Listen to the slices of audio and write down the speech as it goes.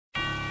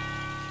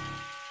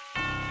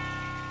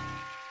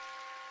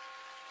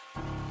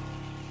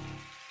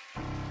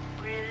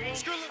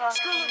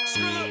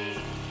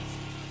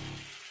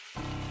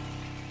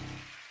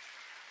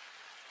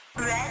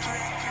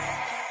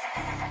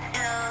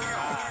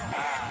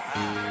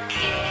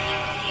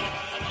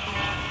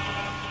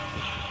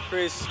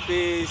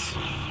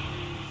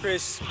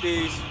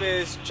Krispies,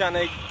 fish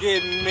tryna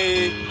get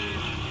me.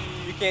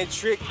 You can't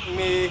trick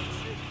me.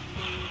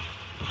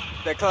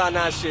 That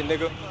Cloud9 shit,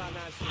 nigga.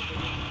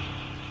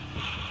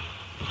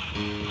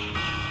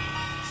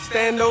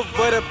 Stand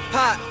over the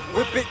pot,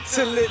 whip it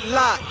till it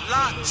lock.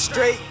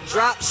 Straight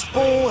drop,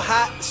 spoon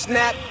hot,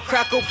 snap,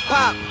 crackle,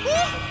 pop.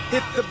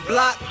 Hit the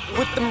block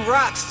with them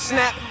rocks,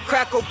 snap,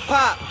 crackle,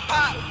 pop.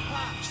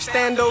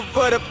 Stand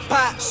over the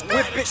pot,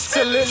 whip it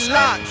till it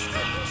lock.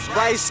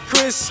 Rice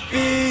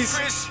Krispies,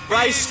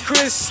 Rice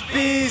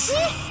Krispies.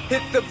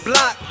 Hit the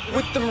block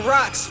with them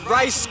rocks,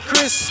 Rice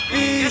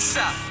Krispies,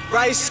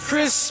 Rice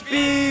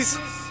Krispies,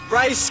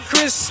 Rice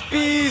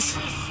Krispies.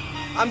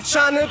 I'm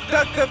tryna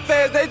duck the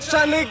feds, they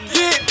tryna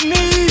get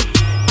me.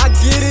 I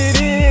get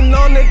it in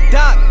on the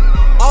dock,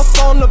 off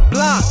on the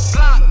block.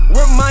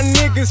 With my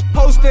niggas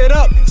posted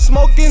up,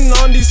 smoking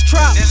on these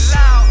crops.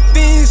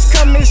 Fiends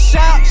come and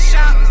shout,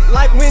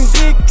 like when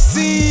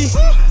Dixie.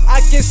 I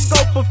can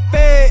scope a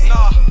fed,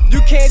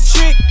 you can't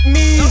trick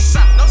me.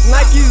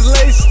 Nike's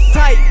lace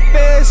tight,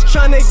 feds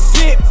tryna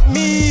get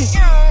me.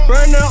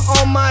 Burner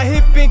on my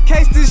hip in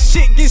case this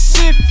shit gets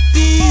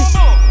shifty.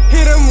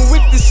 Hit him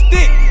with the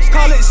stick,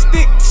 call it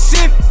stick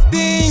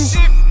shifting.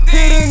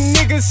 Hit a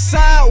nigga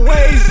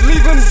sideways,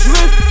 leave him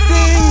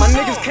drifting. My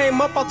niggas came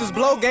up off this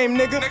blow game,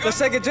 nigga. The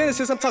Sega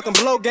Genesis, I'm talking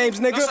blow games,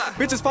 nigga.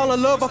 Bitches fall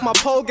in love off my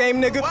pole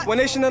game, nigga. When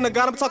Nation in the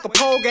God, I'm talking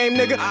pole game,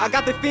 nigga. I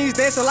got the fiends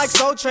dancing like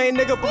Soul Train,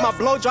 nigga. Put my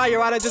blow dryer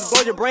out and just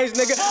blow your brains,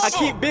 nigga. I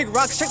keep big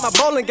rocks, check my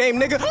bowling game,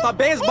 nigga. My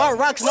bands bar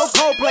rocks, no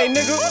Coldplay,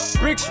 nigga.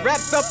 Bricks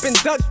wrapped up in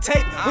duct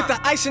tape with the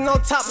icing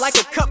on top like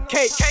a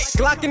cupcake.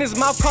 Glock in his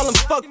mouth, call him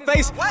fuck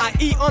face. I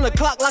eat on the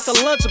clock like a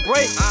lunch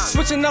break.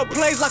 Switching up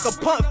plays like a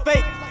punt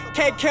fake.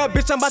 K-Kal,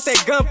 bitch, I'm about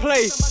that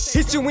gunplay.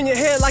 Hit you in your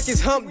head like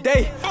it's hump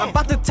day. I'm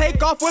about to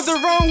take off with the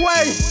wrong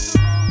way.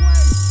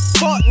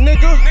 Fuck,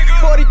 nigga.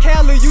 40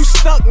 cali, you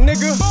stuck,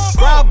 nigga.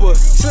 Robber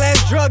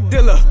 / drug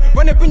dealer.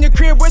 Run up in your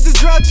crib, where's the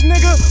drugs,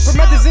 nigga?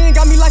 Promethazine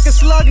got me like a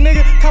slug,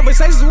 nigga.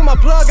 Conversations with my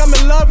plug, I'm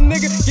in love,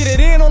 nigga. Get it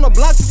in on the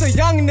block, just a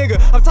young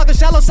nigga. I'm talking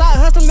shallow side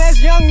hustling,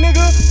 that's young,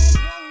 nigga.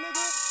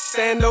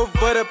 Stand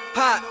over the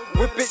pot,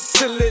 whip it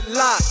till it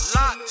lock.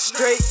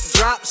 Straight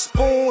drop,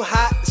 spoon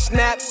hot,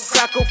 snap,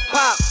 crackle,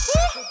 pop.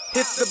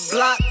 Hit the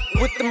block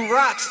with them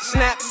rocks,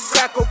 snap,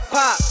 crackle,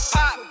 pop.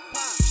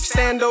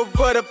 Stand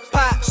over the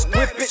pot,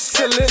 whip it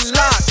till it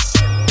lock.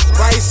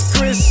 Rice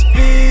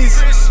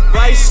Krispies,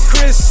 Rice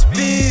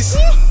Krispies.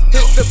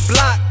 Hit the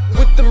block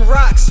with them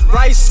rocks,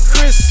 Rice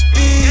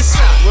Krispies,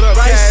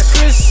 Rice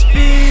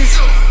Krispies,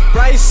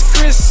 Rice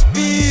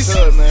Krispies.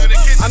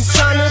 I'm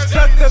tryna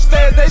duck the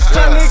feds, they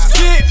tryna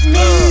get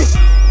me.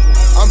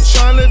 I'm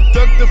tryna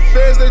duck the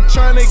feds, they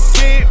tryna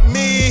get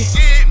me.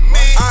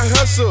 I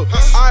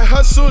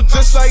hustle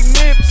just like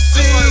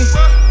Nipsey.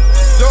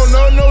 Don't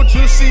know no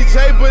Juicy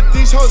J, but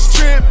these hoes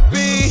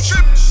trippy.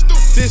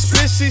 This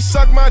bitch, she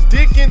sucked my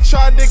dick and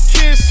tried to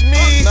kiss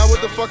me. Now what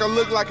the fuck I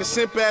look like, a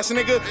simp ass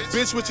nigga?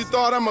 Bitch, what you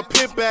thought, I'm a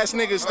pimp ass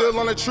nigga. Still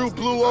on a true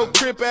blue old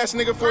crip ass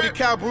nigga. 40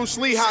 cal Bruce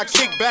Lee, high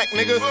kick back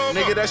nigga.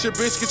 Nigga, that's your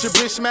bitch, get your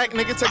bitch smacked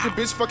nigga. Take your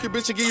bitch, fuck your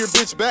bitch and get your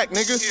bitch back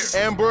nigga.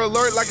 Amber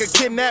alert like a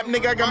kidnap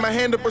nigga. I got my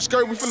hand up her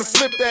skirt, we finna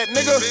flip that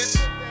nigga.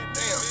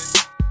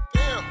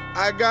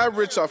 I got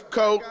rich off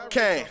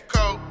cocaine.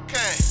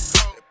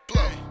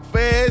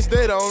 Feds,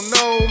 they don't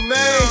know me.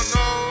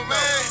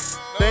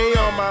 They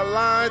on my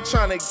line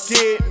tryna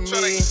get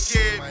me.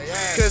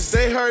 Cause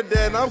they heard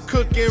that I'm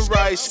cooking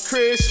Rice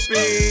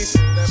Krispies.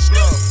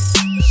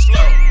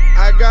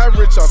 I got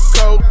rich off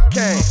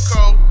cocaine.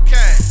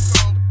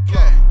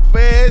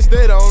 Feds,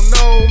 they don't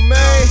know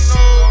me.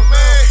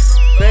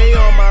 They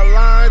on my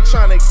line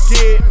tryna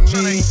get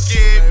me.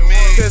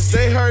 Cause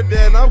they heard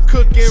that I'm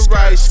cooking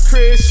Rice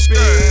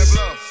Krispies.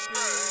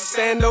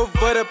 Stand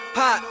over the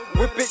pot,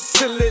 whip it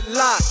till it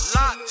lock.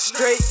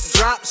 Straight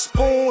drop,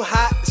 spoon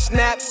hot,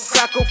 snap,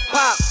 crackle,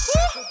 pop.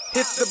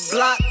 Hit the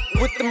block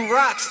with them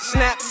rocks,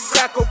 snap,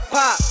 crackle,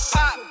 pop.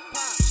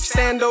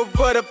 Stand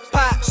over the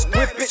pot,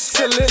 whip it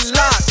till it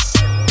lock.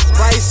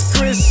 Rice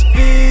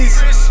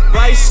Krispies,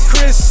 Rice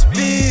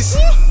Krispies.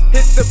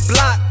 Hit the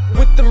block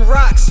with them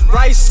rocks,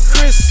 Rice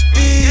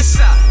Krispies,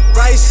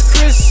 Rice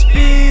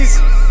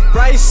Krispies,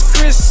 Rice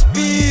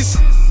Krispies.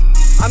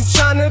 I'm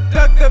tryna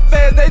duck the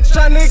feds, they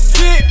tryna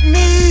get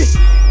me.